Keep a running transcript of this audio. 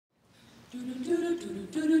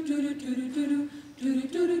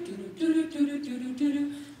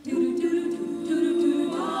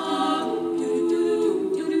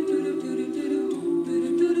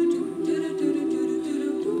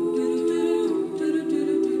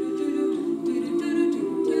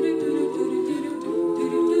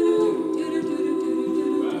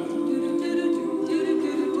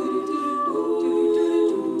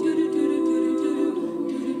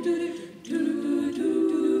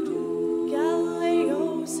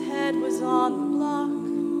Galileo's head was on the block.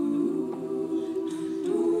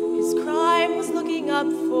 His crime was looking up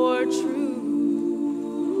for truth.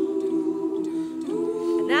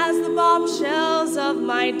 And as the bombshells of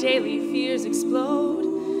my daily fears explode,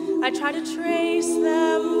 I try to trace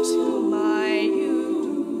them to my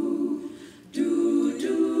youth.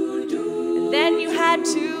 And then you had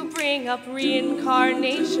to bring up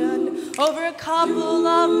reincarnation over a couple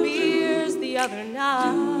of beers the other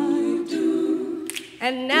night.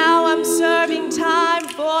 And now I'm serving time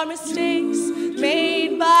for mistakes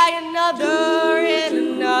made by another in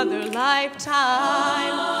another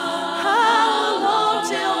lifetime. How long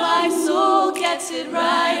till my soul gets it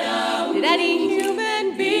right? Did any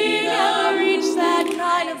human being ever reach that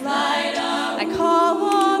kind of light? I call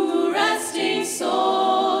on the resting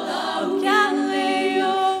soul of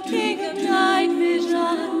Galileo, king of night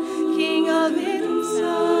vision, king of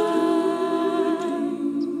insight.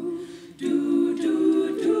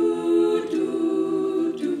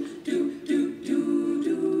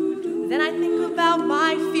 Then I think about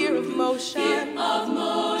my fear of motion,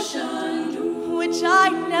 which I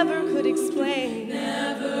never could explain.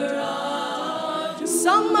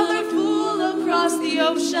 Some other fool across the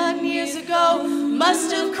ocean years ago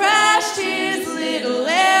must have crashed his little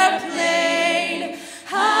airplane.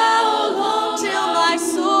 How long till my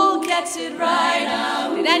soul gets it right?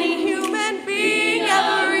 Did any human being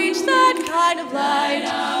ever reach that kind of light?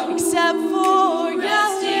 Except for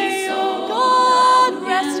Galileo, God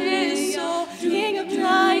rest his soul, king of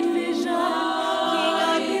night vision, king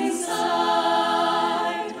of insight.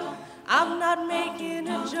 I'm not making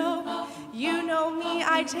a joke, you know me,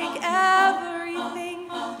 I take everything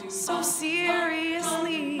so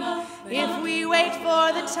seriously. If we wait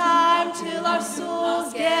for the time till our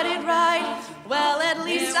souls get it right, well, at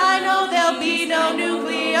least I know there'll be no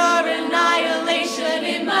nuclear annihilation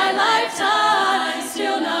in my lifetime.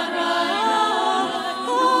 Still not right.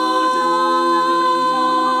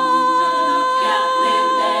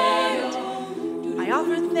 I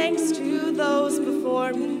offer thanks to those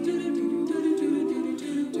before me.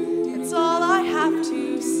 That's all I have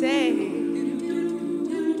to say.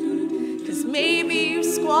 'Cause maybe you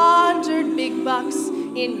squandered big bucks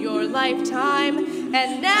in your lifetime,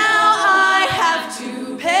 and now I have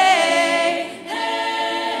to pay.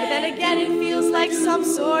 But then again, it feels like some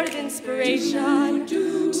sort of inspiration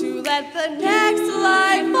to let the next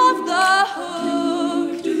life off the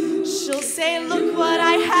hook. She'll say, look what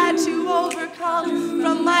I had to overcome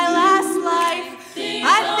from my last life.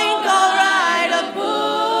 I think I'll write a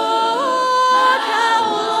book. How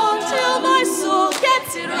long till my soul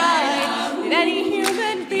gets it right? Did any